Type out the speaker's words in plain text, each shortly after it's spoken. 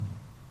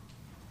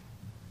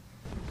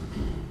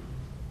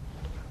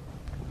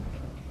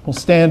We'll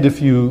stand,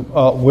 if you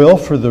will,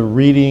 for the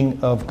reading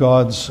of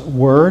God's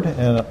Word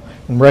and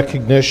in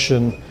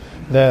recognition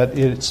that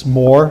it's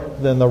more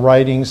than the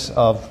writings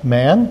of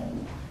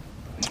man.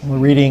 We're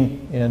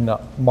reading in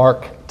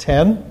Mark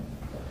 10,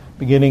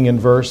 beginning in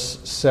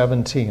verse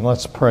 17.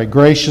 Let's pray.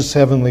 Gracious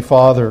Heavenly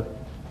Father,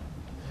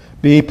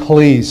 be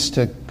pleased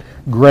to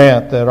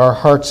grant that our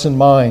hearts and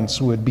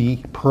minds would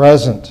be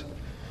present,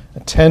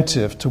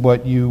 attentive to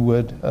what you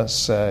would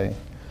say.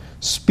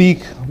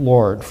 Speak,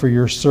 Lord, for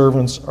your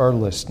servants are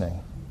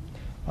listening.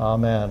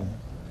 Amen.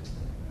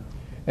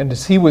 And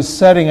as he was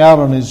setting out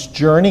on his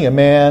journey, a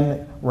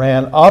man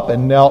ran up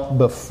and knelt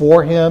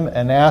before him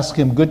and asked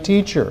him, "Good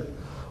teacher,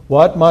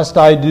 what must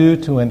I do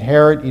to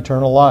inherit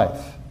eternal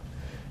life?"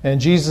 And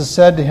Jesus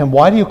said to him,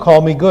 "Why do you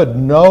call me good?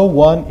 No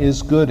one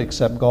is good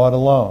except God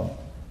alone.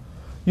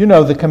 You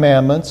know the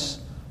commandments.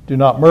 Do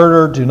not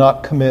murder, do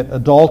not commit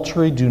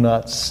adultery, do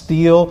not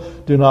steal,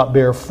 do not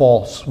bear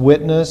false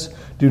witness,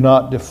 do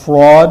not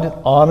defraud,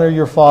 honor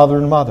your father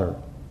and mother."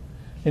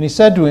 And he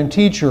said to him,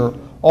 "Teacher,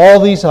 all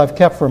these I've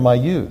kept from my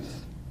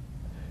youth."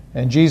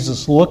 And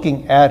Jesus,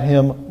 looking at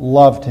him,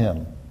 loved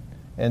him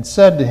and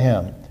said to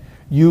him,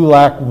 "You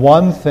lack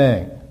one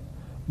thing.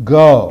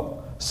 Go,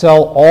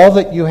 sell all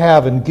that you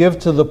have and give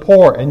to the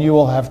poor, and you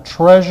will have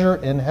treasure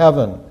in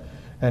heaven.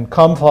 And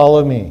come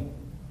follow me."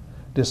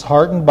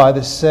 Disheartened by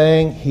the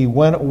saying, he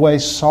went away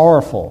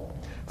sorrowful,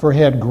 for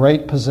he had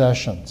great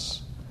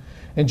possessions.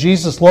 And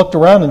Jesus looked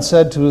around and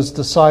said to his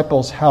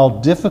disciples, "How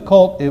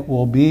difficult it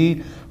will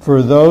be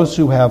for those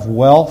who have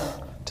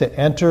wealth to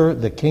enter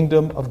the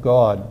kingdom of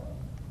God."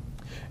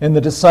 And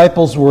the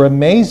disciples were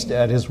amazed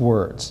at his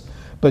words.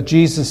 But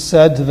Jesus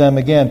said to them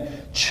again,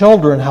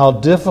 "Children, how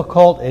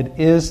difficult it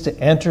is to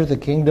enter the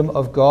kingdom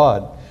of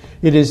God.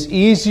 It is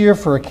easier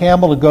for a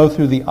camel to go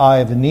through the eye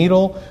of a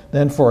needle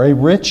than for a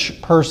rich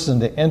person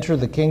to enter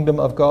the kingdom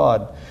of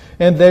God."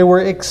 And they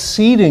were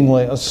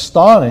exceedingly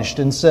astonished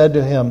and said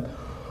to him,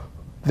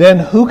 "Then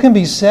who can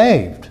be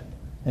saved?"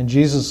 And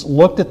Jesus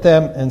looked at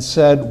them and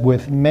said,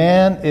 "With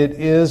man it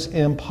is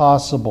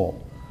impossible,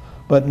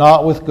 but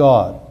not with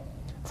God.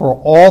 For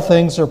all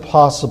things are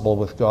possible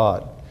with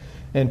God."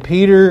 And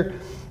Peter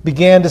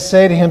began to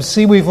say to him,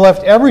 "See, we've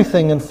left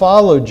everything and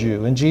followed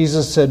you." And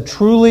Jesus said,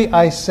 "Truly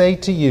I say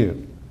to you,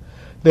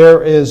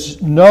 there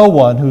is no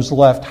one who's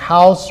left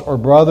house or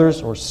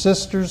brothers or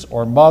sisters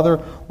or mother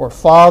or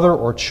father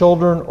or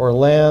children or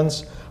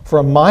lands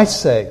for my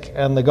sake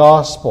and the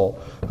gospel,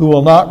 who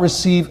will not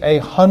receive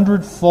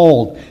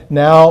 100-fold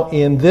now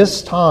in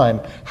this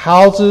time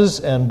houses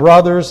and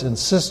brothers and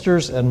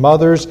sisters and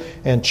mothers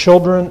and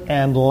children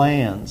and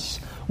lands,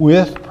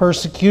 with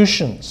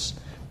persecutions,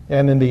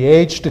 and in the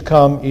age to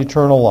come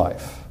eternal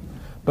life.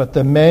 But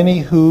the many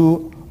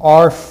who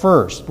are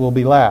first will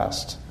be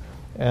last,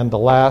 and the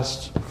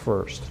last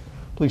first."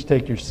 Please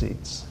take your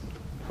seats.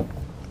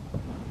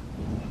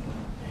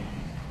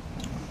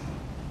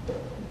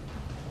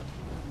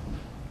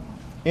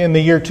 In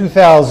the year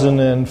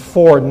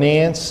 2004,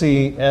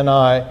 Nancy and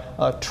I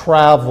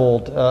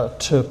traveled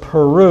to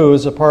Peru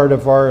as a part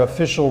of our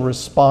official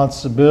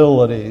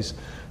responsibilities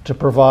to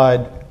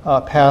provide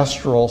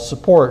pastoral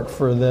support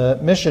for the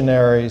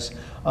missionaries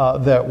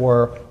that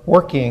were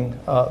working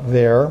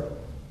there.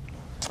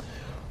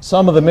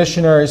 Some of the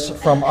missionaries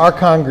from our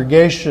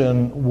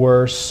congregation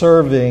were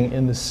serving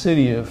in the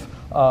city of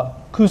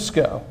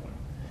Cusco.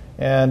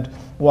 And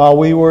while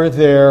we were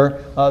there,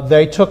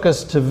 they took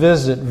us to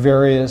visit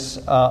various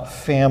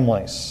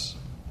families.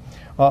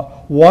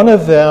 One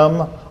of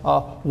them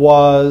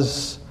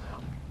was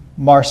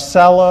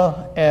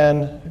Marcella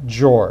and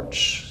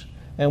George.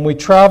 And we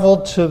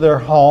traveled to their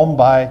home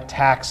by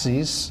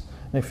taxis.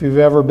 If you've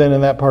ever been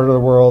in that part of the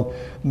world,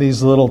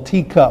 these little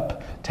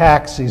teacup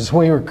taxis,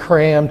 we were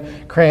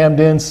crammed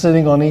in,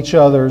 sitting on each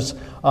other's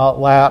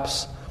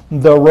laps.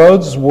 The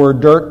roads were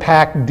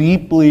dirt-packed,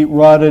 deeply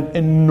rutted,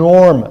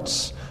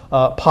 enormous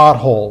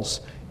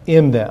potholes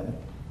in them.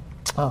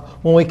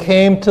 When we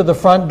came to the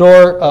front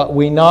door,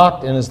 we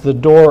knocked, and as the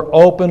door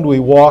opened, we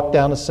walked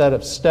down a set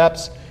of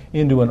steps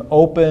into an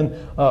open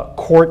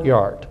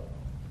courtyard.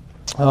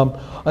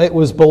 It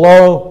was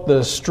below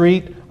the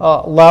street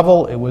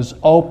level. It was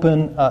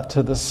open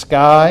to the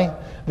sky.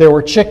 There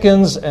were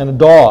chickens and a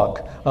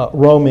dog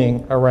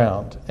roaming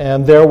around.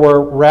 And there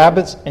were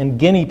rabbits and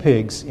guinea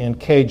pigs in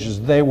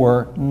cages. They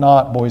were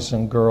not boys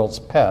and girls'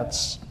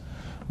 pets.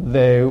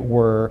 They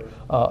were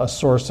a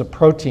source of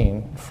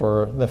protein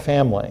for the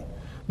family.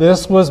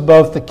 This was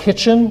both the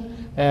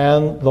kitchen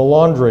and the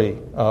laundry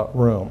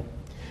room.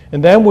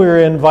 And then we were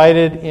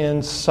invited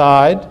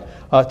inside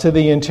to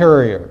the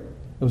interior.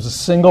 It was a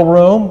single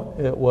room.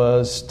 It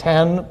was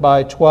 10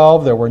 by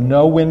 12. There were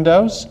no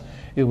windows.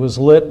 It was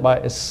lit by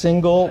a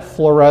single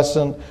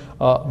fluorescent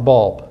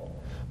bulb.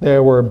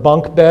 There were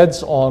bunk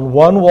beds on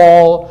one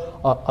wall,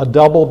 a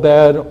double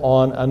bed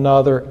on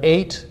another.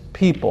 8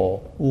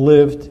 people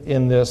lived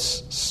in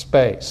this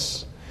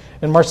space.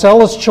 And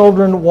Marcella's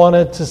children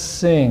wanted to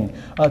sing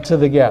to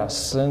the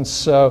guests. And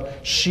so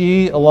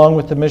she, along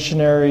with the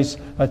missionaries'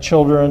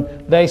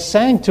 children, they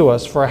sang to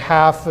us for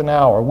half an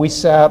hour. We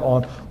sat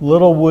on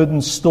little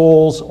wooden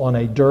stools on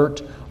a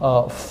dirt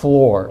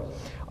floor.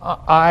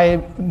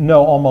 I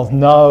know almost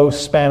no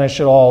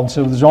Spanish at all, and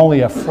so there's only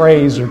a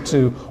phrase or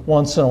two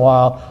once in a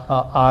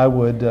while I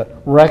would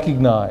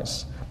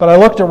recognize. But I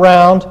looked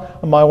around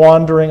my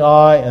wandering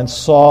eye and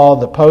saw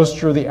the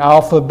poster of the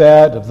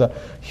alphabet, of the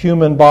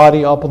human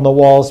body up on the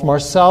walls.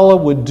 Marcella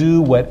would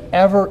do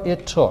whatever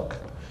it took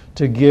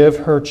to give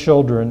her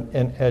children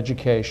an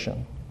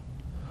education.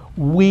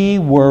 We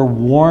were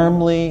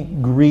warmly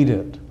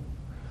greeted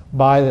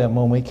by them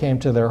when we came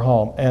to their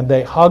home, and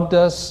they hugged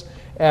us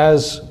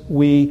as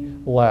we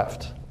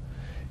left.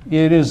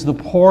 It is the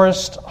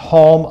poorest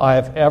home I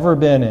have ever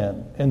been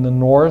in the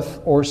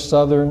north or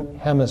southern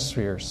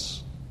hemispheres.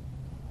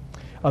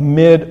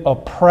 Amid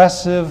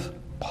oppressive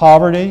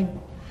poverty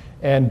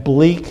and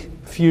bleak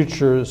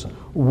futures,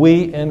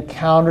 we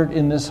encountered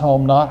in this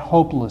home not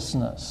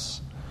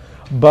hopelessness,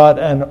 but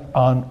an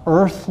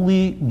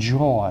unearthly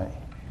joy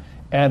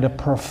and a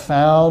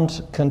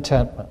profound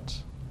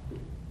contentment.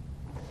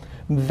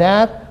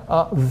 That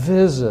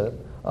visit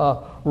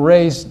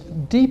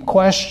raised deep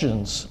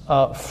questions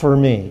for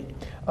me.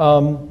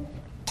 Are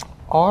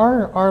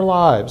our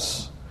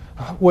lives,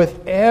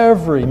 with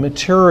every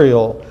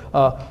material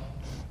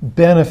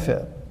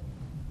benefit,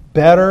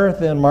 better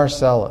than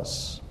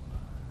Marcella's?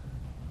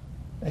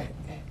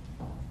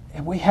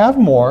 We have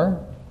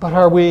more, but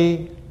are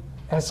we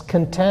as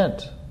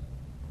content?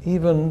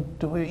 Do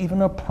we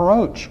even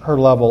approach her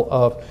level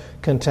of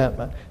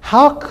contentment?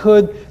 How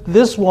could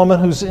this woman,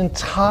 whose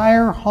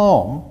entire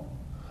home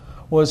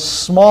was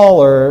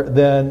smaller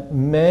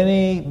than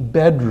many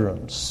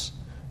bedrooms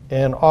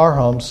in our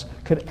homes,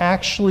 could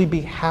actually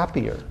be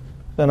happier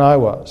than I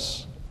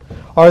was?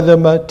 Are the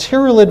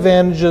material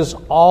advantages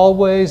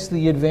always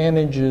the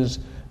advantages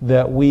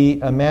that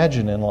we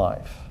imagine in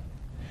life?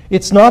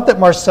 It's not that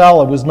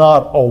Marcella was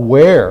not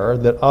aware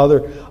that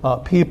other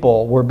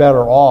people were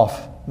better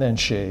off than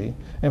she.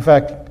 In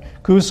fact,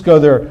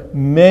 Cusco, there are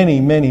many,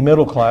 many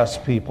middle-class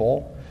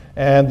people,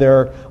 and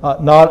there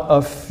are not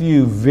a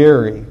few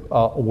very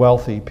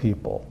wealthy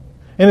people.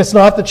 And it's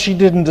not that she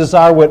didn't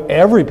desire what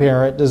every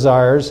parent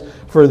desires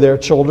for their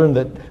children,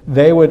 that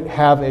they would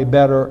have a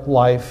better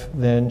life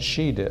than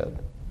she did.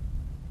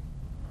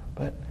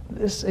 But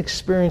this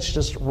experience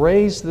just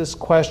raised this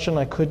question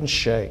I couldn't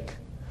shake.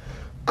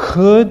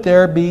 Could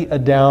there be a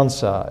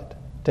downside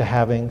to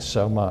having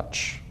so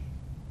much?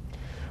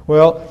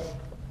 Well,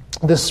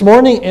 this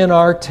morning in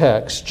our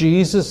text,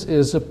 Jesus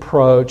is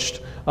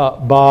approached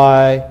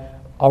by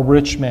a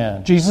rich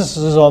man. Jesus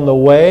is on the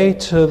way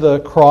to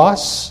the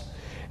cross,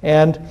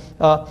 and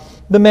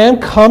the man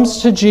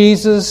comes to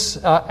Jesus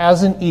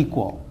as an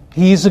equal.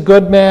 He's a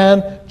good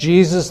man.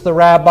 Jesus, the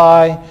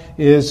rabbi,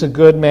 is a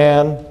good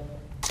man.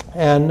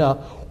 And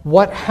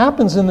what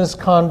happens in this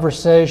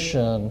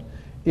conversation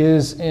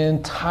is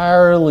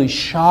entirely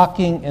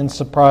shocking and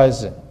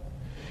surprising.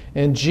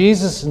 And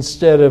Jesus,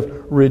 instead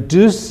of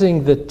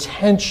reducing the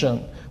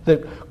tension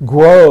that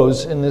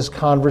grows in this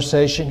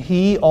conversation,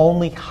 he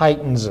only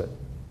heightens it.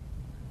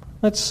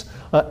 Let's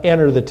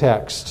enter the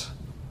text.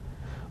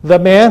 The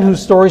man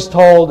whose story is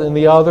told in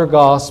the other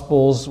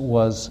Gospels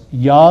was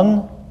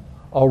young,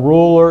 a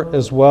ruler,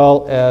 as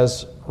well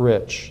as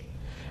rich.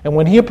 And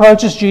when he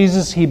approaches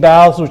Jesus, he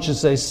bows, which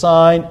is a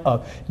sign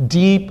of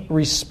deep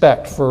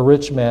respect for a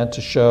rich man to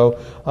show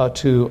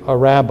to a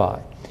rabbi.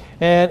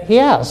 And he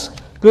asks,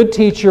 "Good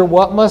teacher,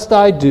 what must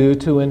I do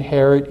to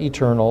inherit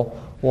eternal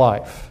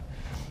life?"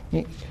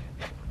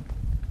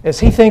 As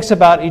he thinks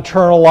about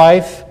eternal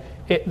life,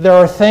 there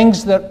are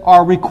things that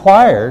are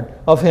required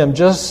of him,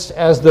 just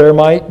as there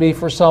might be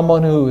for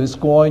someone who is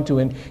going to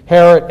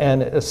inherit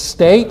an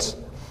estate.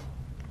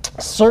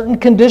 Certain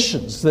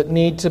conditions that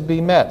need to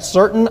be met,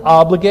 certain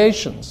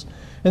obligations.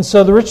 And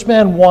so the rich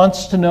man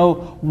wants to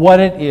know what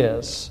it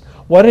is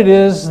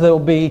that will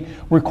be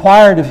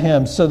required of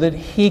him so that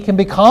he can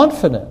be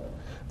confident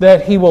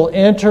that he will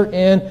enter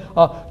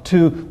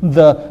to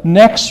the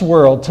next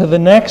world, to the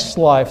next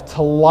life,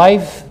 to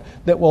life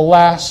that will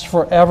last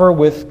forever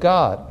with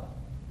God.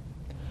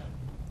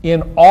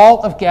 In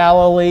all of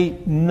Galilee,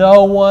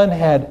 no one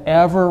had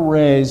ever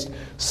raised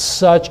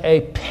such a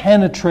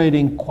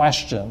penetrating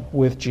question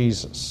with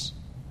Jesus.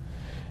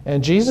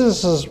 And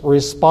Jesus'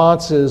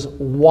 response is,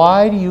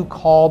 "Why do you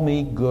call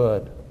me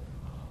good?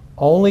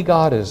 Only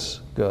God is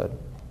good."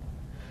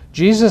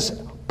 Jesus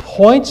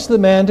points the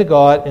man to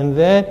God, and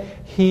then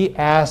he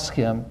asks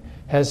him,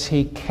 has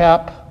he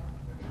kept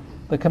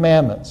the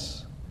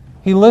commandments?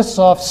 He lists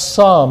off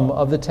some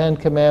of the 10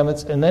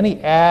 commandments, and then he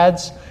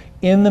adds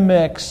in the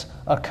mix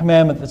a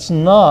commandment that's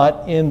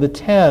not in the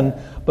 10,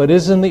 but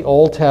is in the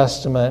Old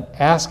Testament,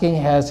 asking,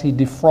 has he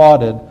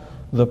defrauded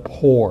the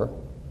poor?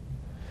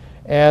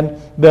 And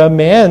the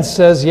man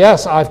says,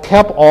 yes, I've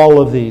kept all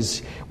of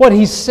these. What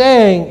he's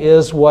saying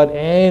is what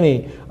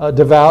any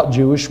devout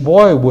Jewish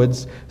boy would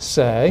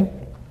say.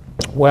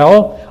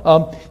 Well,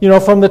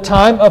 from the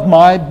time of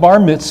my bar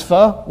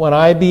mitzvah, when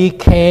I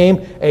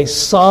became a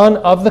son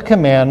of the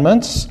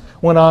commandments,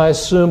 when I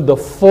assumed the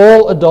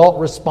full adult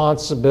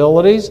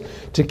responsibilities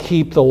to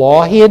keep the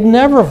law, he had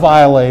never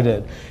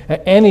violated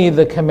any of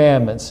the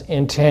commandments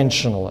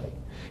intentionally.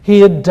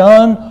 He had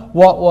done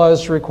what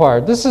was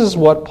required. This is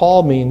what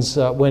Paul means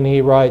when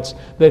he writes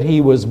that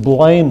he was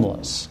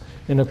blameless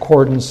in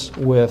accordance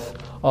with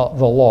the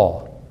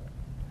law.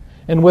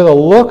 And with a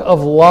look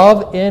of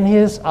love in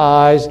his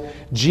eyes,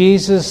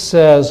 Jesus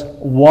says,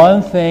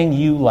 one thing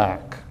you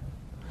lack.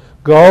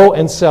 Go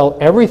and sell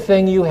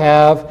everything you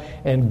have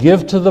and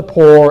give to the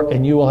poor,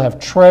 and you will have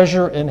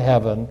treasure in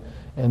heaven,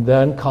 and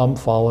then come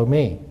follow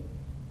me.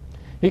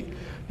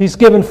 He's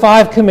given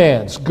 5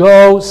 commands: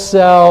 go,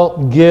 sell,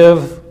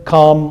 give,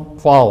 come,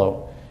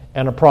 follow,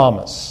 and a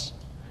promise.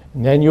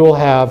 And then you will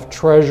have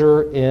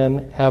treasure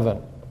in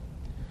heaven.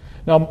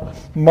 Now,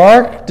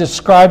 Mark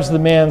describes the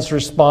man's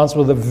response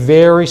with a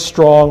very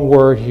strong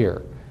word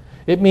here.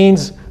 It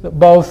means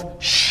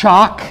both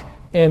shock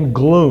and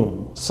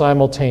gloom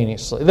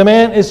simultaneously. The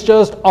man is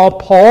just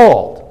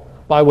appalled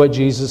by what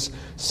Jesus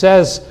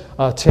says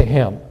to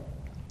him.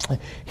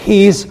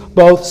 He's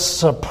both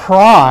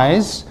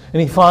surprised,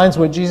 and he finds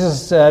what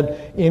Jesus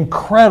said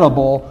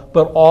incredible,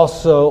 but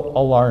also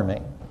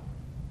alarming.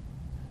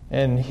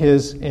 And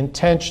his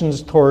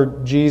intentions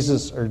toward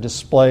Jesus are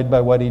displayed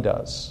by what he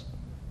does.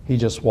 He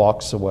just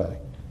walks away.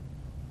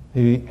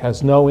 He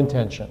has no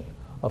intention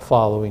of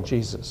following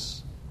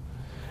Jesus.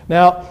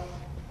 Now,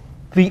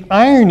 the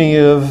irony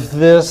of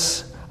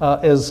this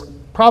is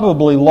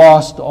probably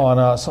lost on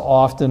us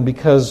often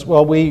because,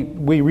 we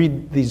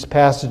read these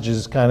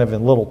passages kind of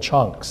in little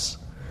chunks.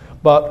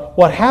 But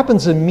what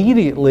happens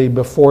immediately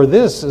before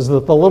this is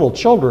that the little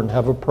children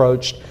have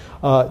approached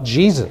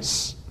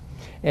Jesus.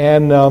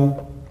 And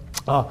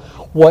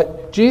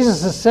what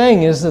Jesus is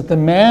saying is that the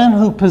man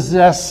who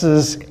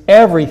possesses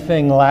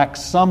everything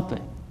lacks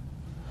something,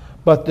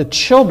 but the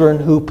children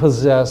who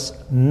possess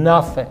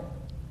nothing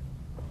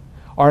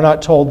are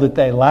not told that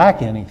they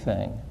lack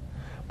anything,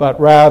 but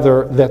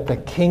rather that the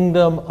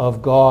kingdom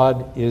of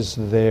God is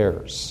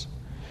theirs.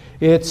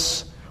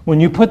 It's when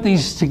you put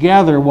these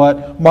together,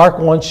 what Mark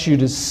wants you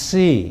to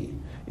see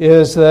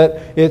is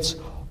that it's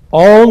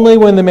only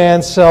when the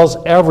man sells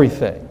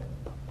everything,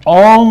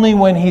 only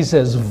when he's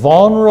as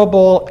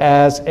vulnerable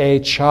as a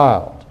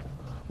child,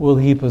 will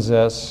he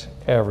possess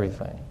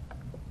everything.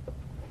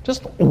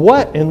 Just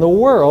what in the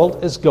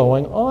world is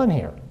going on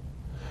here?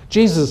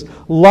 Jesus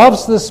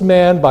loves this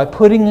man by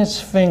putting his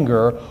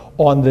finger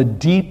on the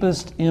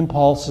deepest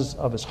impulses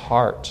of his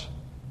heart.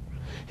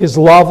 His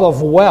love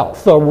of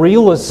wealth, the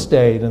real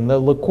estate, and the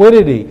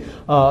liquidity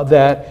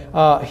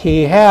that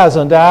he has,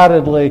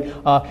 undoubtedly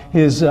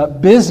his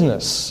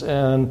business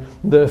and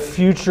the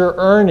future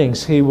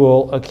earnings he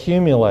will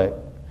accumulate.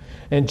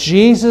 And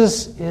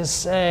Jesus is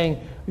saying,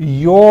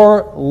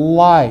 your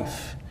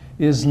life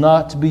is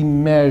not to be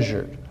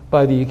measured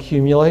by the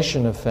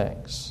accumulation of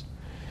things.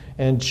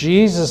 And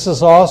Jesus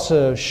is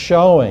also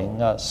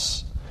showing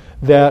us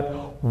that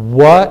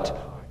what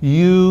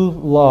you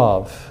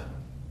love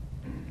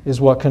is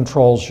what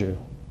controls you.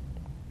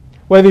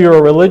 Whether you're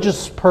a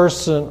religious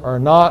person or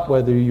not,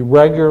 whether you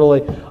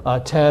regularly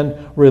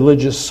attend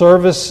religious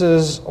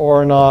services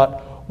or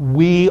not,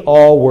 we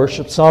all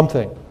worship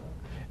something.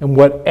 And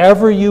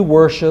whatever you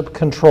worship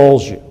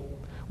controls you.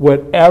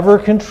 Whatever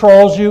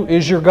controls you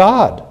is your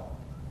God.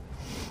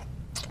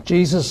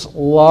 Jesus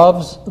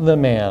loves the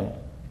man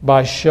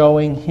by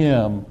showing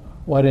him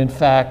what in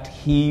fact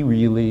he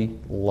really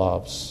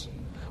loves.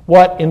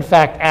 What in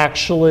fact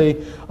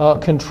actually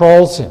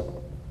controls him.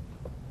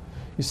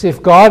 You see,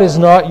 if God is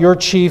not your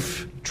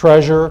chief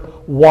treasure,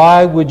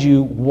 why would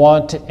you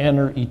want to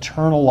enter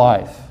eternal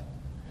life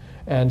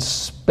and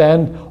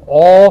spend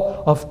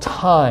all of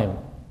time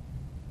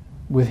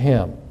with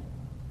him?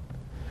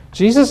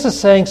 Jesus is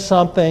saying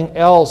something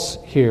else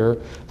here.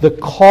 The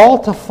call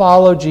to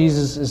follow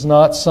Jesus is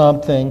not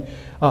something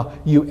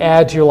you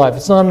add to your life.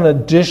 It's not an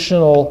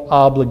additional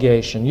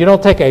obligation. You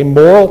don't take a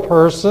moral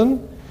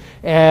person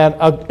and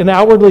an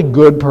outwardly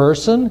good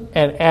person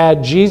and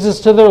add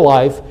Jesus to their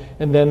life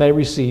and then they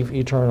receive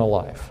eternal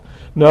life.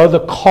 No,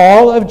 the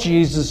call of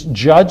Jesus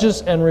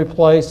judges and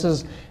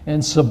replaces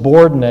and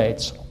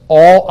subordinates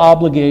all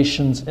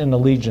obligations and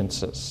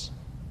allegiances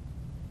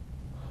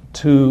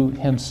to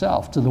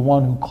himself, to the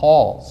one who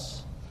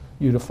calls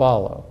you to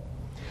follow.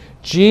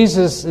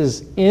 Jesus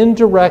is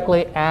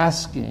indirectly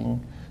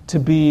asking to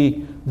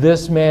be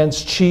this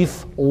man's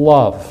chief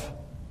love.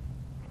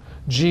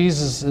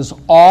 Jesus is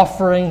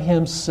offering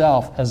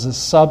himself as a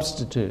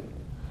substitute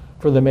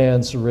for the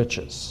man's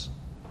riches.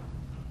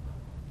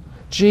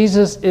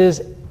 Jesus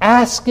is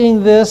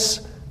asking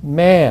this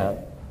man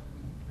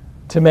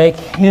to make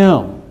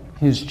him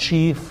his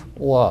chief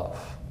love.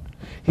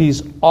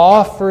 He's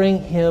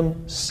offering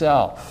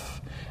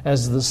himself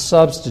as the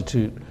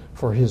substitute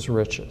for his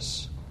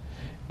riches.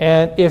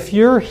 And if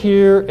you're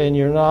here and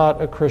you're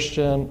not a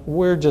Christian,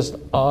 we're just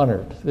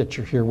honored that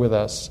you're here with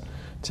us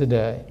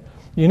today.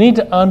 You need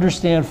to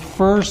understand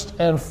first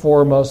and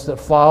foremost that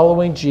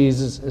following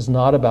Jesus is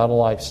not about a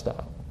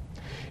lifestyle.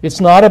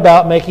 It's not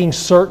about making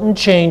certain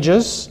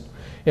changes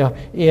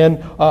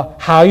in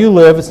how you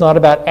live. It's not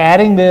about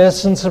adding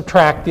this and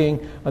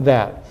subtracting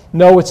that.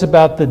 No, it's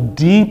about the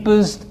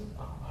deepest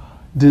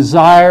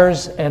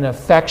desires and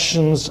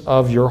affections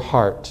of your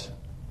heart.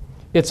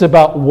 It's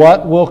about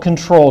what will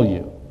control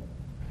you.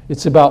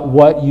 It's about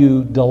what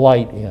you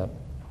delight in.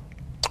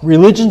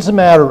 Religion's a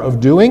matter of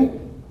doing.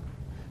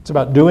 It's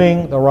about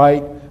doing the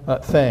right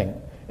thing.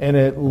 And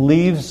it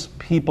leaves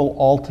people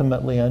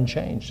ultimately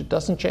unchanged. It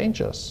doesn't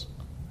change us.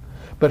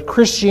 But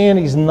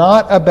Christianity is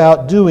not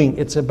about doing,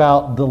 it's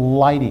about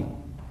delighting.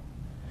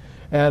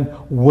 And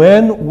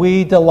when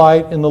we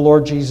delight in the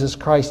Lord Jesus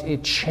Christ,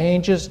 it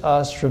changes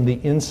us from the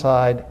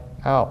inside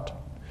out.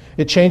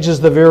 It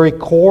changes the very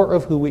core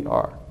of who we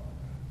are.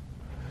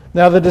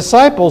 Now, the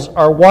disciples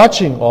are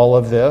watching all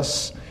of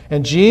this,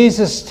 and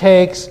Jesus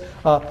takes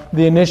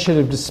the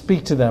initiative to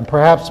speak to them,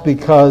 perhaps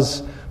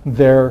because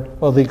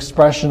the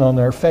expression on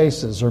their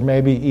faces, or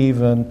maybe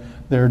even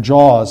their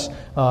jaws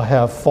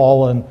have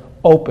fallen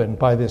open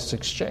by this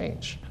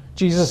exchange.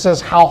 Jesus says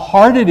how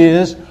hard it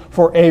is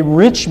for a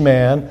rich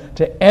man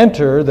to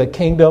enter the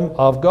kingdom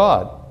of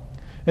God.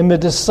 And the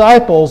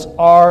disciples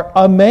are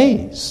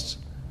amazed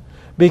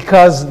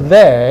because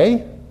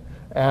they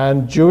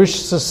and Jewish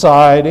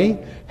society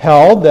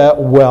held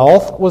that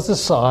wealth was a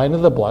sign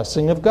of the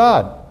blessing of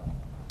God.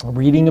 A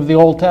reading of the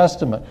Old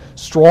Testament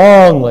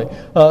strongly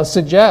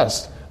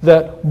suggests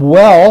that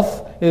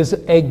wealth is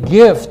a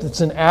gift. It's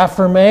an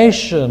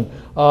affirmation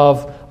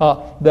of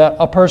that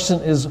a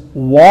person is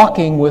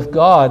walking with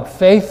God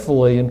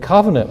faithfully in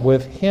covenant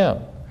with Him.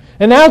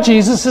 And now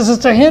Jesus says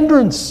it's a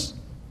hindrance.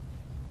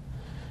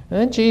 And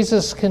then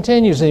Jesus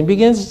continues and he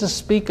begins to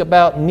speak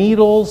about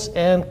needles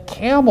and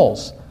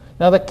camels.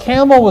 Now the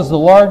camel was the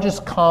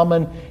largest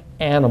common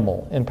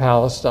animal in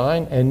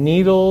Palestine, and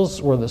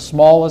needles were the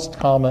smallest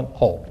common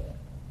whole.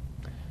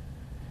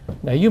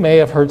 Now, you may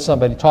have heard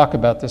somebody talk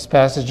about this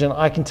passage, and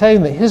I can tell you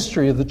in the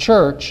history of the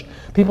church,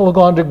 people have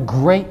gone to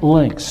great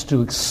lengths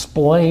to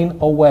explain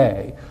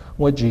away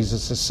what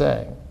Jesus is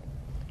saying.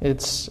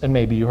 And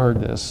maybe you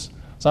heard this.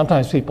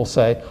 Sometimes people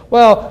say,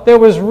 well, there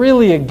was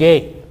really a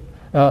gate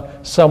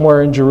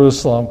somewhere in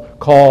Jerusalem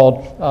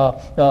called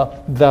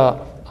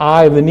the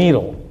Eye of the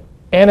Needle.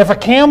 And if a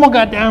camel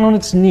got down on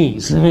its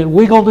knees and it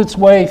wiggled its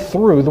way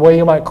through the way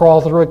you might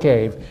crawl through a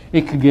cave,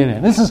 it could get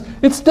in.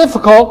 It's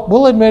difficult.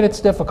 We'll admit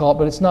it's difficult,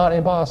 but it's not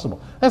impossible.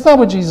 That's not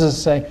what Jesus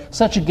is saying.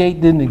 Such a gate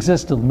didn't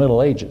exist till the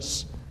Middle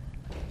Ages.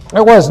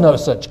 There was no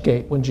such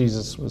gate when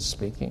Jesus was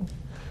speaking.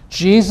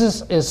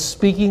 Jesus is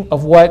speaking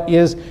of what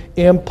is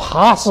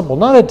impossible,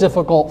 not a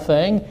difficult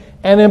thing,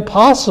 an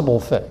impossible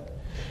thing.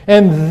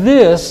 And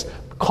this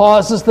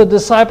causes the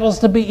disciples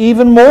to be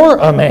even more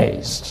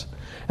amazed.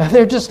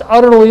 They're just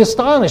utterly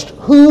astonished.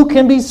 Who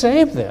can be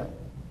saved then?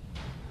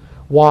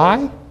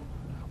 Why?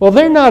 Well,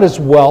 they're not as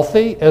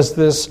wealthy as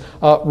this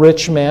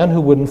rich man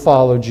who wouldn't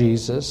follow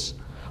Jesus,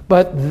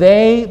 but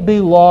they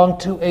belong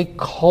to a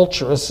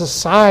culture, a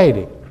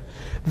society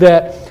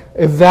that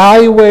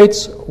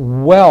evaluates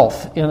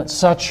wealth in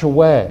such a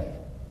way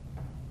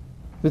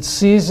that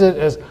sees it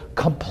as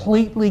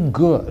completely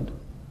good.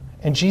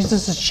 And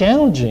Jesus is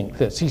challenging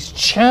this. He's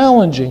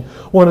challenging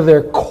one of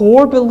their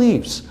core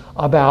beliefs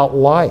about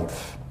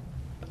life.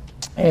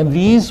 And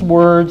these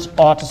words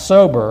ought to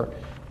sober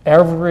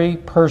every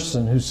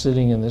person who's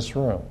sitting in this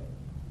room,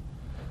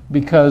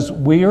 because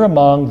we are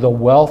among the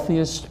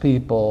wealthiest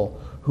people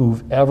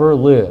who've ever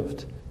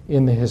lived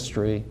in the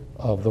history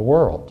of the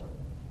world.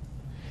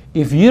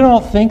 If you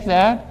don't think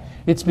that,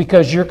 it's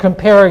because you're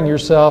comparing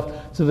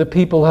yourself to the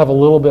people who have a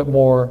little bit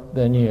more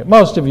than you.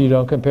 Most of you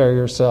don't compare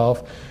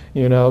yourself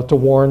to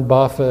Warren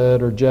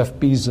Buffett or Jeff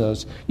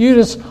Bezos. You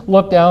just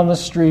look down the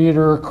street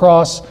or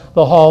across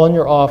the hall in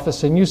your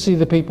office and you see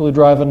the people who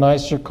drive a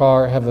nicer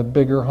car, have a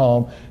bigger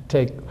home,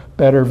 take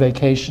better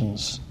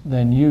vacations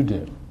than you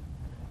do.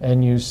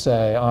 And you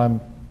say, I'm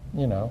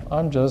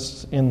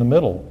just in the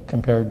middle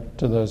compared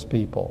to those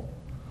people.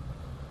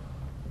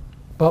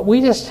 But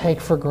we just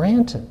take for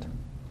granted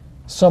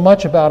so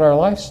much about our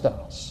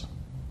lifestyles.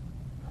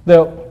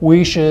 That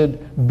we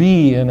should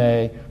be in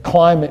a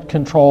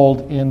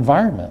climate-controlled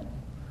environment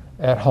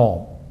at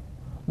home.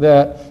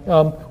 That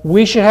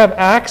we should have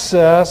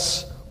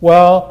access,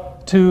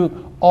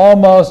 to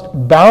almost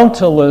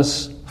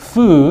bounteous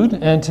food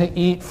and to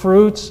eat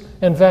fruits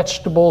and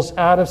vegetables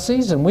out of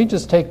season. We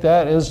just take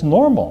that as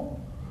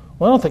normal.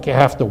 We don't think you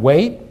have to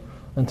wait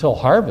until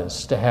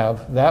harvest to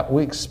have that.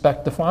 We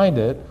expect to find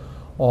it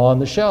on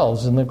the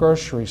shelves in the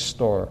grocery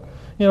store.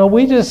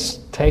 We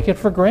just take it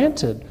for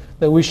granted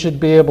that we should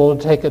be able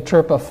to take a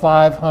trip of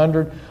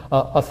 500,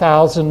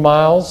 1,000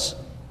 miles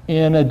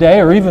in a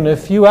day or even a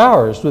few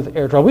hours with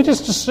air travel. We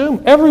just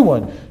assume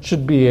everyone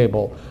should be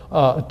able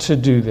to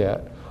do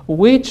that.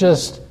 We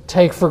just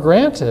take for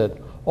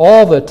granted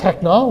all the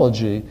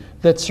technology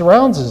that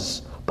surrounds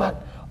us.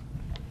 But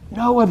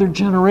no other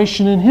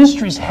generation in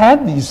history's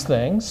had these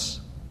things.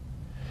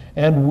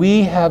 And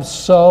we have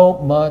so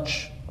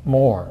much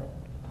more.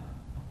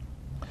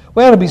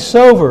 We ought to be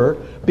sober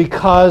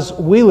because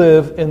we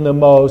live in the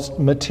most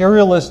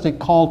materialistic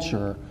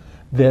culture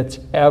that's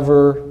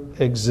ever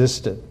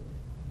existed.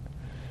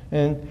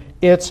 And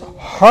it's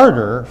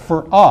harder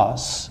for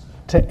us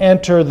to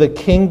enter the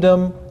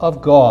kingdom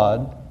of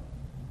God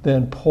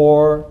than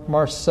poor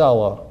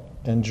Marcella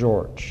and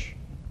George.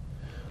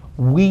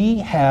 We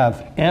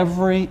have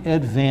every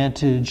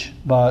advantage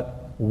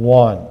but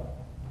one.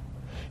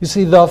 You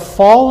see, the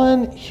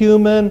fallen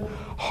human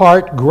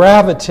heart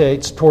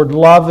gravitates toward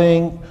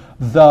loving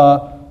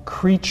the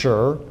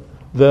creature,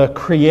 the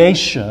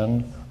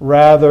creation,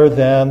 rather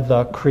than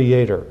the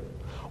Creator.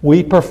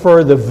 We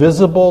prefer the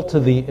visible to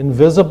the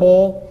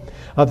invisible,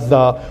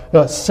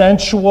 the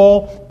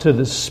sensual to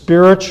the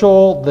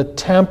spiritual, the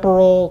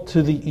temporal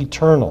to the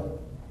eternal.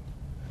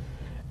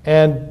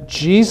 And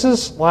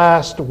Jesus'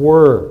 last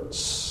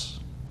words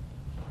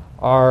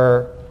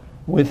are,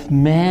 with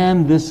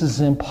man this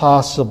is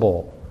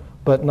impossible,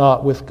 but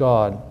not with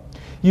God.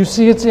 You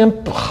see, it's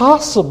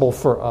impossible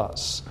for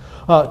us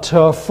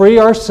to free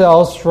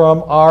ourselves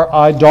from our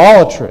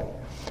idolatry,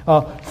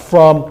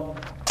 from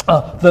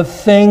the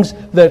things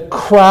that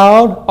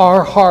crowd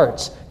our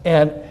hearts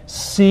and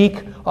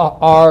seek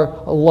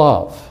our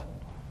love.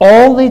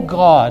 Only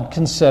God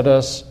can set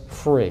us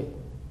free.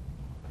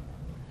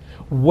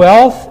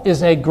 Wealth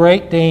is a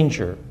great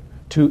danger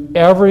to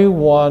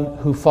everyone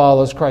who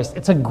follows Christ.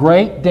 It's a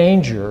great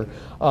danger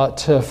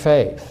to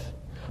faith.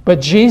 But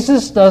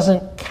Jesus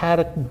doesn't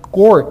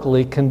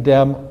categorically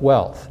condemn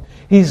wealth.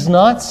 He's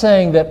not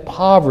saying that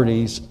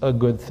poverty's a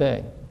good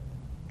thing.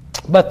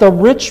 But the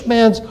rich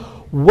man's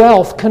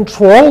wealth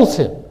controls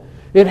him.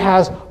 It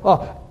has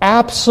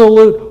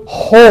absolute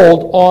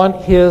hold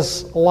on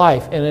his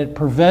life, and it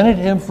prevented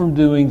him from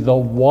doing the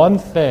one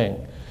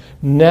thing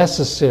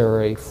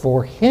necessary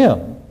for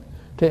him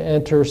to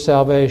enter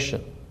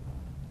salvation.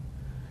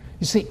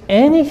 You see,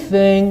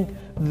 anything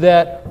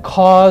that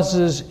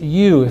causes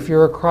you, if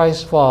you're a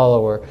Christ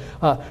follower,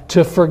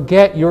 to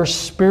forget your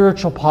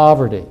spiritual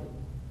poverty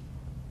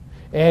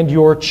and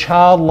your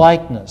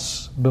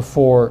childlikeness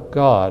before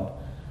God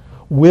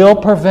will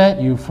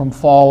prevent you from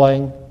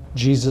following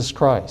Jesus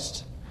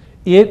Christ.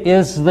 It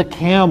is the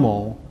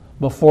camel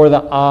before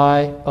the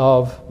eye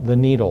of the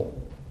needle.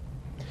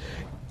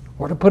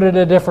 Or to put it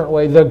a different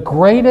way, the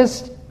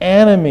greatest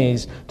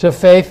enemies to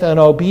faith and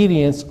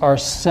obedience are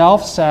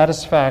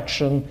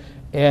self-satisfaction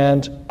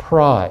and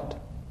pride.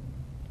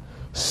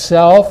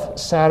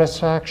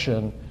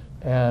 Self-satisfaction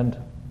and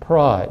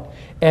pride.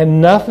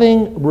 And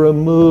nothing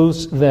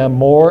removes them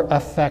more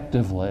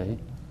effectively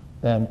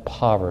than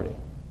poverty.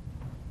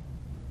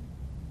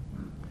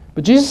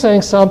 But Jesus is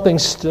saying something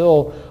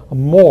still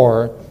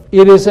more.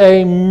 It is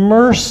a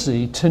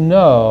mercy to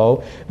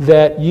know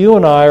that you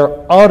and I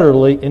are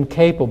utterly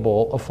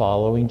incapable of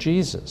following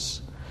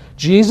Jesus.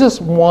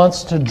 Jesus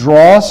wants to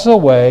draw us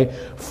away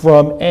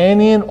from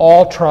any and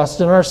all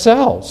trust in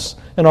ourselves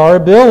and our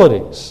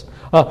abilities,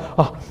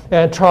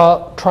 and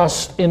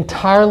trust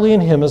entirely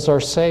in Him as our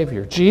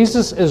Savior.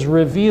 Jesus is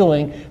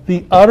revealing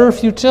the utter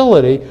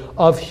futility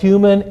of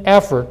human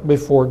effort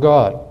before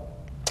God.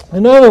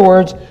 In other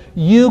words,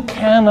 you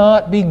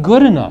cannot be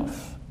good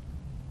enough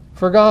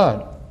for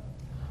God.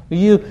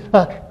 You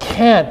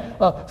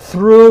can't,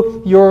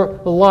 through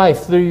your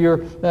life, through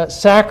your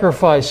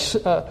sacrifice,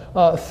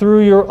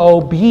 through your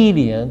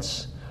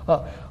obedience,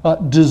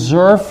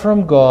 deserve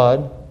from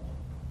God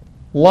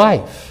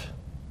life.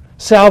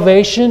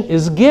 Salvation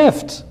is a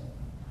gift.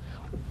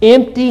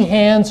 Empty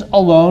hands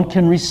alone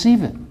can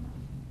receive it.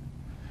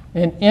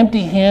 And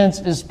empty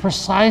hands is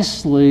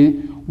precisely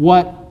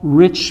what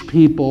rich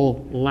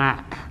people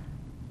lack.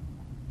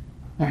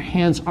 Their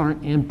hands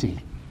aren't empty.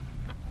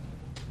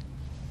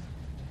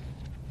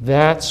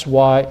 That's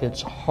why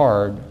it's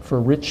hard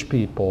for rich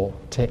people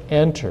to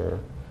enter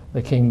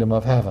the kingdom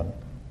of heaven.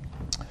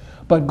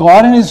 But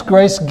God in His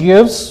grace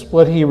gives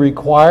what He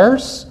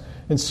requires,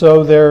 and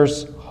so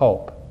there's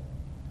hope.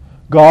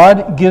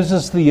 God gives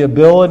us the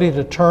ability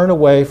to turn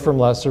away from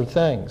lesser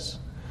things.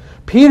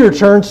 Peter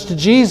turns to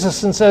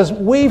Jesus and says,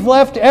 "We've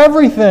left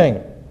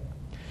everything."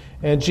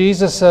 And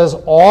Jesus says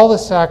all the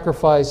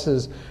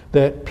sacrifices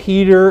that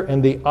Peter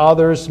and the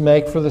others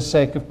make for the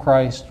sake of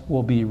Christ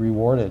will be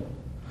rewarded.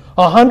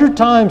 100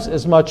 times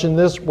as much in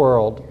this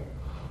world,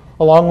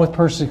 along with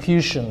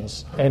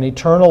persecutions and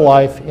eternal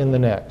life in the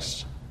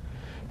next.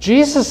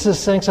 Jesus is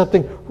saying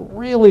something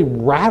really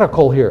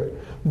radical here,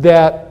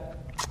 that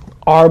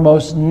our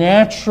most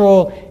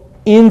natural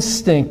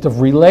instinct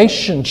of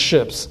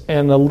relationships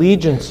and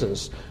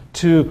allegiances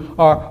to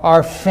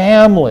our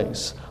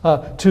families,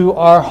 to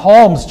our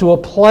homes, to a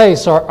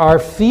place, our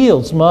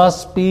fields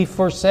must be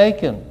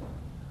forsaken.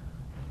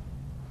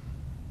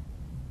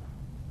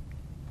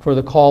 For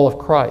the call of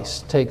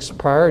Christ takes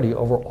priority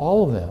over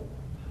all of them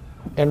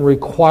and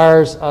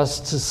requires us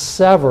to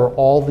sever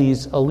all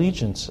these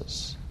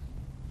allegiances.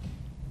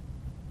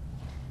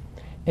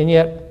 And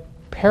yet,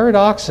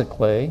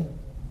 paradoxically,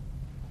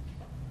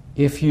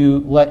 if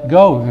you let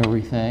go of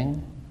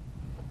everything,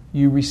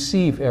 you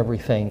receive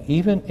everything,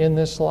 even in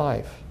this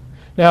life.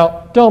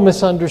 Now, don't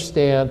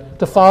misunderstand.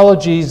 To follow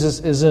Jesus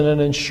isn't an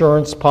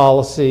insurance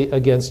policy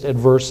against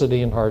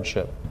adversity and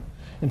hardship.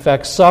 In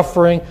fact,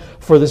 suffering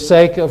for the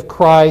sake of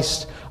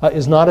Christ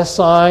is not a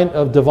sign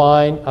of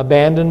divine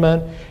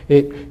abandonment.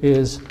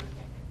 It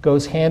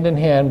goes hand in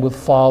hand with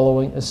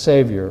following a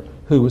Savior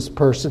who was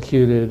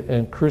persecuted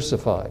and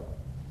crucified.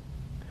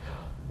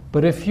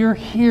 But if you're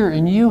here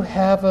and you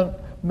haven't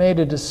made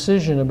a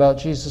decision about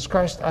Jesus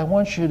Christ, I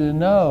want you to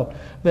know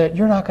that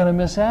you're not going to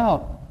miss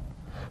out.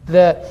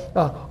 That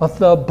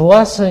the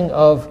blessing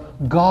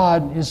of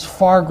God is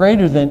far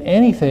greater than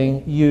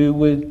anything you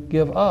would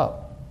give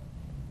up.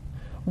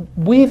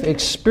 We've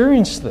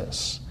experienced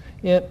this.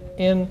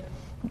 In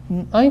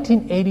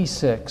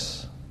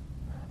 1986,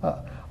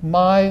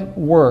 my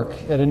work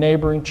at a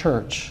neighboring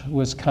church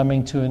was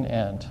coming to an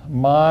end.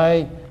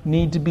 My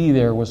need to be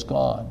there was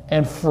gone.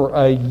 And for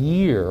a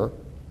year,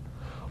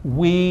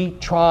 we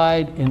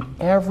tried in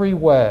every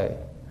way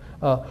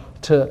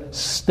to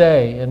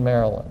stay in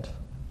Maryland.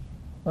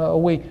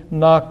 We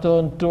knocked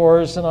on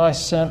doors, and I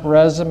sent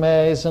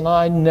resumes, and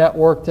I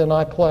networked, and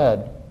I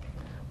pled.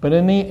 But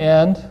in the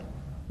end,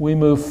 we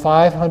moved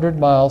 500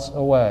 miles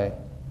away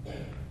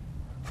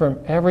from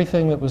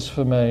everything that was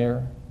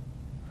familiar,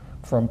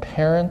 from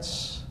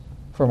parents,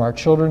 from our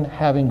children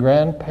having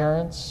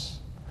grandparents,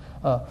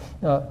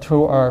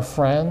 to our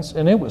friends.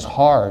 And it was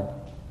hard.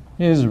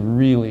 It was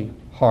really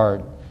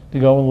hard to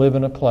go and live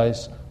in a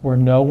place where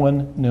no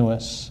one knew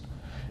us,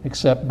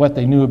 except what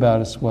they knew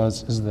about us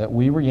is that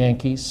we were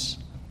Yankees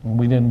and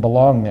we didn't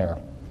belong there.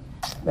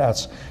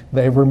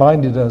 They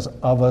reminded us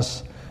of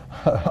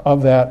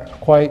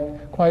that quite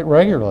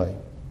regularly.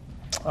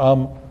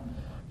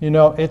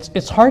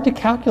 It's hard to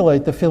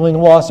calculate the feeling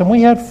of loss. And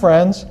we had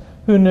friends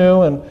who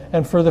knew,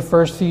 and for the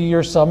first few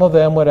years, some of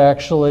them would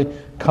actually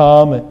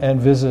come and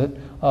visit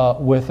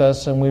with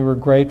us, and we were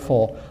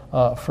grateful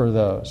for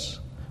those.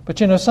 But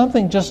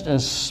something just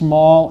as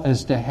small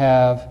as to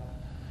have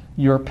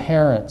your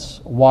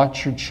parents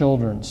watch your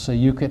children so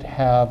you could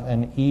have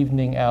an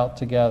evening out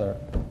together.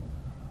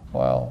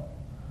 Well,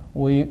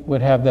 we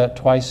would have that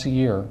twice a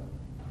year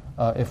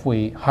if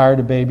we hired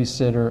a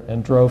babysitter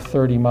and drove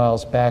 30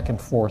 miles back and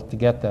forth to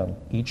get them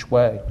each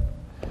way.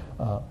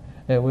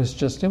 It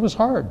was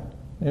hard.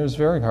 It was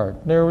very hard.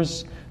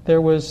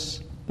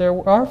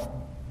 Our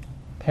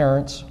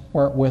parents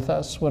weren't with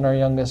us when our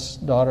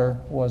youngest daughter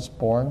was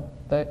born.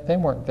 They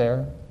weren't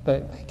there.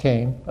 They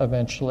came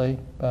eventually,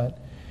 but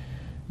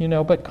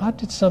God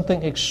did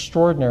something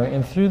extraordinary,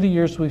 and through the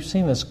years we've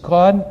seen this.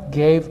 God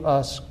gave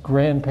us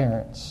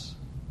grandparents.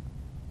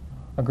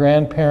 A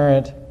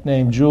grandparent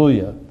named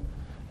Julia,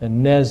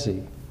 and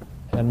Nezzy,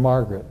 and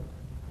Margaret.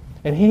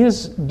 And He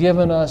has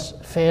given us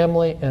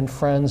family and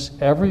friends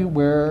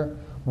everywhere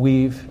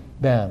we've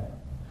been.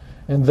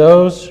 And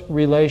those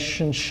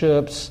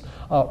relationships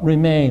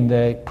remain,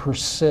 they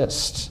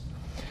persist.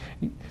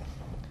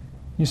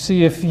 You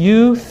see, if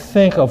you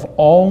think of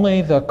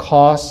only the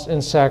costs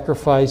and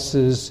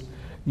sacrifices,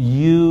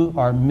 you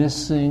are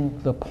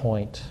missing the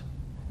point.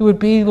 It would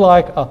be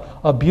like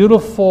a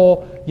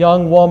beautiful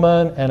young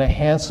woman and a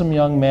handsome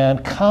young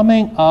man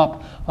coming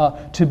up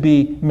to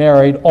be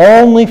married,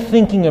 only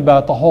thinking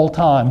about the whole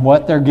time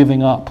what they're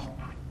giving up.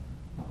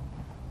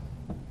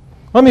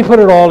 Let me put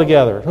it all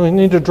together. We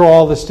need to draw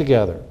all this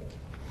together.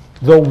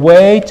 The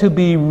way to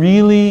be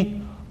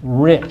really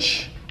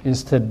rich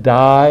is to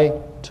die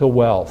to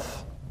wealth.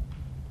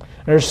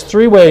 There's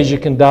 3 ways you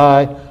can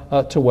die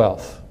to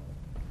wealth.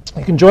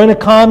 You can join a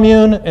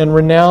commune and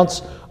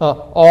renounce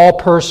all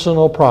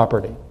personal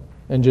property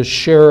and just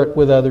share it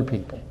with other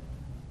people.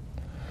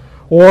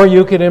 Or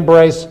you can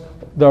embrace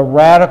the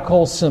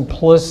radical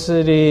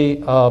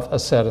simplicity of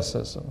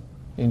asceticism.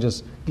 You can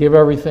just give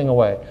everything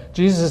away.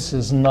 Jesus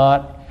is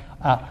not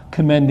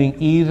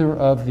commending either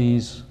of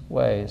these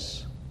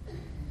ways,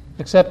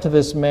 except to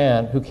this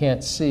man who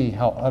can't see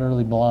how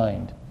utterly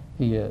blind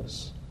he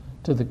is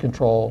to the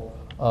control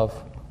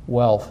of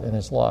wealth in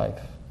his life.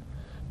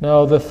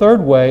 No, the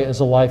third way is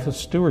a life of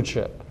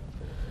stewardship.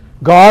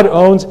 God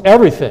owns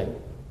everything.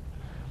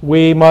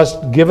 We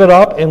must give it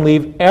up and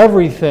leave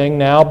everything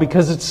now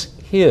because it's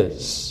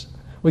His.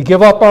 We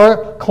give up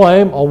our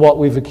claim on what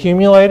we've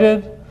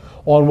accumulated,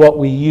 on what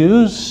we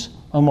use,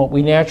 on what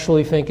we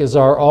naturally think is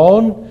our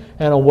own,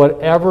 and on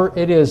whatever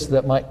it is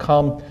that might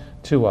come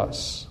to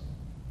us.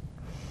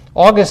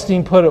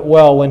 Augustine put it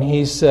well when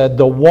he said,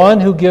 "The one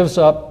who gives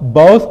up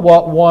both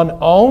what one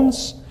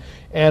owns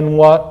and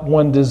what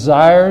one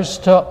desires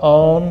to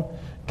own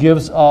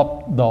gives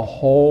up the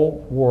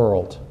whole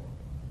world."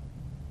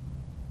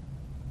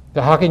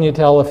 Now, how can you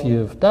tell if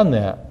you've done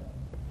that?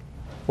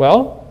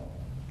 Well,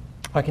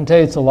 I can tell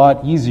you it's a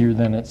lot easier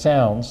than it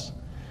sounds.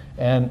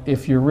 And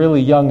if you're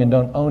really young and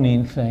don't own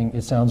anything,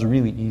 it sounds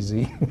really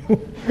easy.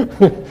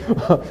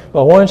 But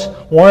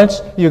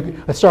once you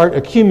start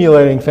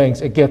accumulating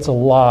things, it gets a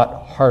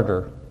lot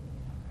harder.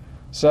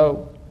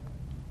 So,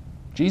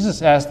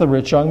 Jesus asked the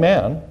rich young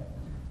man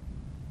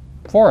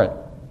for it.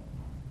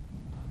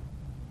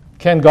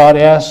 Can God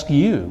ask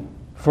you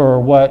for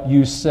what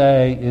you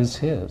say is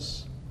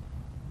His?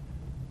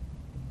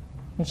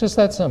 It's just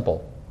that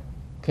simple.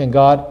 Can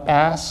God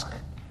ask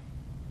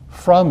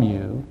from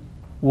you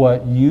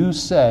what you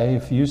say?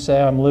 If you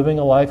say, I'm living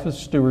a life of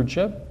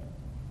stewardship,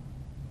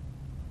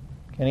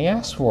 can he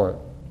ask for it?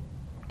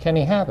 Can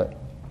he have it?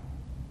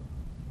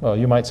 Well,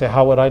 you might say,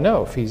 how would I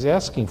know if he's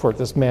asking for it?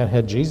 This man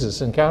had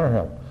Jesus encounter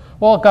him.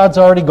 Well, God's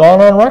already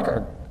gone on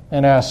record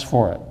and asked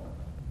for it.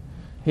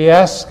 He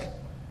asked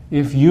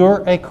if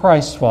you're a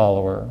Christ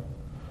follower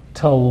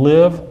to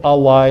live a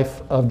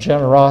life of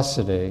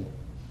generosity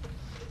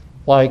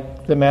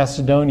like the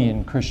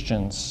Macedonian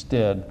Christians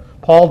did.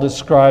 Paul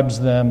describes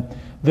them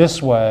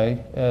this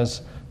way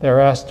as they're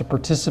asked to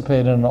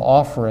participate in an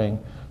offering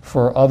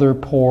for other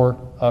poor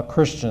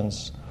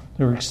Christians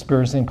who are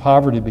experiencing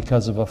poverty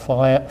because of a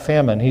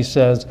famine. He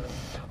says,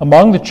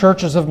 among the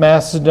churches of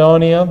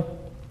Macedonia,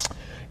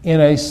 in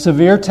a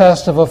severe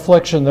test of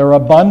affliction, their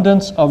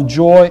abundance of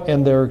joy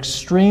and their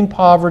extreme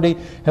poverty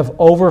have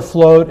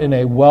overflowed in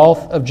a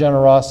wealth of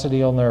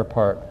generosity on their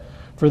part.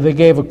 For they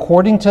gave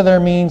according to their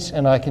means,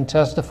 and I can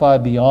testify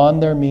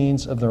beyond their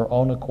means of their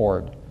own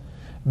accord,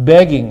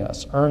 begging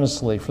us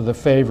earnestly for the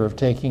favor of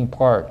taking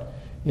part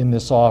in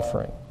this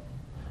offering.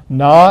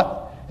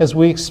 Not as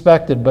we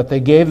expected, but they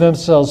gave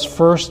themselves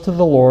first to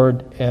the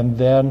Lord and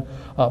then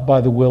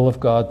by the will of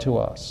God to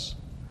us.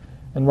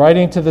 And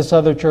writing to this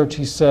other church,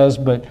 he says,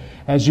 but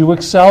as you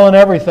excel in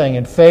everything,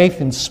 in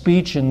faith, in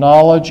speech, in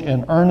knowledge,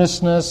 in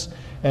earnestness,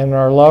 and in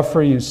our love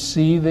for you,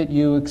 see that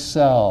you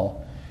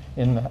excel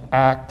in the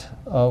act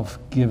of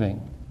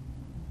giving.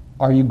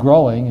 Are you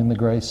growing in the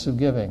grace of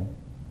giving?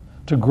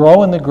 To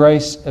grow in the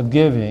grace of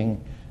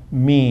giving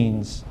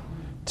means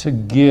to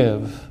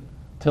give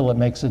till it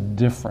makes a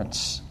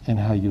difference in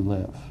how you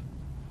live.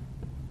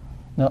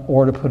 Now,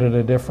 or to put it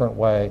a different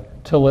way,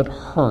 till it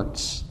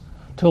hurts,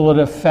 till it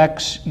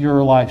affects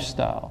your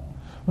lifestyle.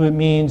 It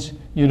means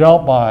you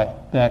don't buy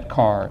that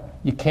car.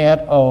 You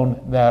can't own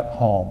that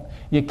home.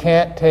 You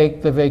can't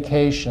take the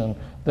vacation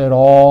that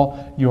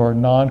all your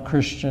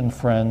non-Christian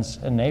friends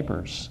and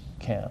neighbors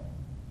can.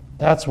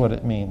 That's what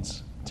it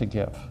means to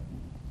give.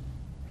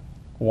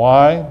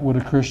 Why would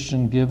a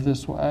Christian give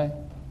this way?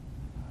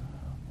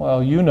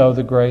 Well, you know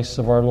the grace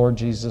of our Lord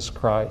Jesus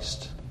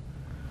Christ,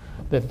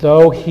 that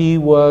though he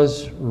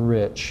was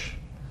rich,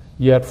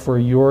 yet for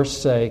your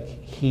sake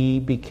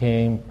he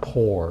became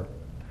poor,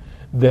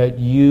 that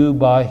you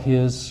by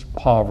his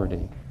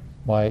poverty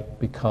might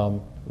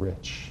become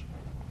rich.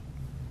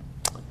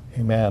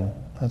 Amen.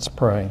 Let's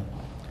pray.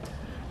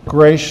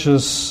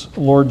 Gracious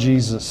Lord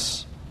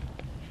Jesus,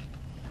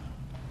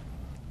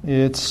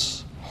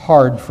 it's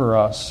hard for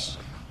us.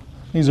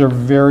 These are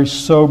very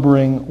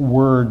sobering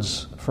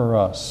words for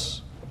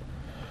us.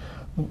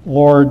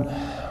 Lord,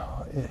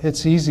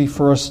 it's easy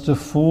for us to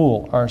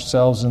fool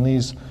ourselves, and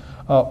these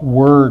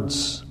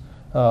words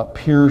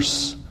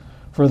pierce,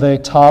 for they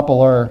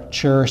topple our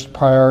cherished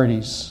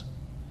priorities,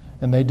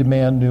 and they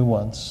demand new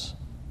ones.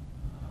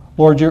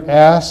 Lord, you're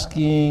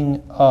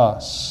asking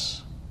us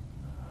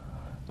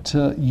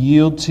to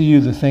yield to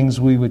you the things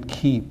we would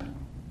keep,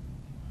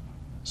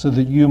 so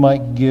that you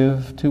might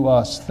give to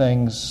us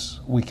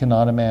things we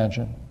cannot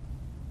imagine.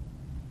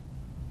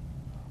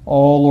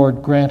 Oh,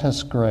 Lord, grant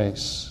us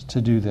grace to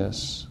do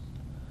this,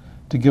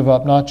 to give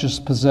up not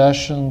just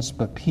possessions,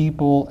 but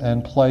people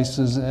and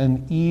places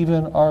and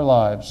even our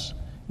lives,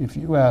 if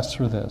you ask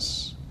for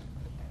this,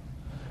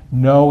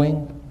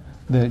 knowing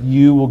that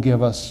you will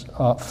give us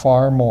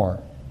far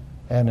more,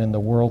 and in the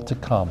world to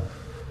come,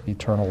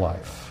 eternal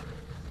life.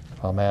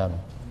 Amen.